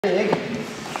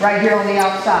right here on the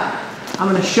outside. I'm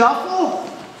gonna shuffle,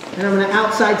 and I'm gonna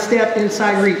outside step,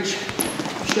 inside reach.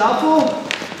 Shuffle,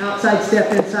 outside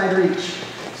step, inside reach.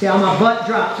 See how my butt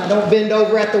drops. I don't bend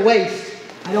over at the waist.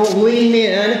 I don't lean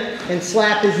in and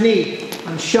slap his knee.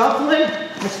 I'm shuffling,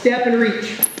 I step and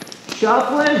reach.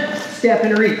 Shuffling, step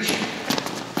and reach.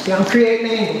 See, I'm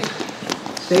creating angles.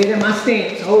 Stay in my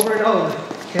stance over and over.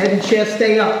 Head and chest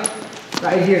stay up.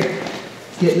 Right here.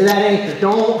 Get to that anchor.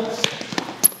 Don't.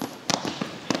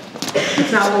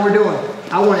 That's not what we're doing.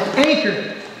 I want to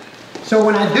anchor. So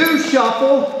when I do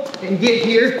shuffle and get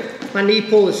here, my knee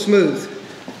pull is smooth.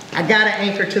 I got to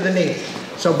anchor to the knee.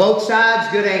 So both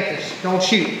sides, good anchors. Don't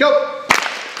shoot. Go.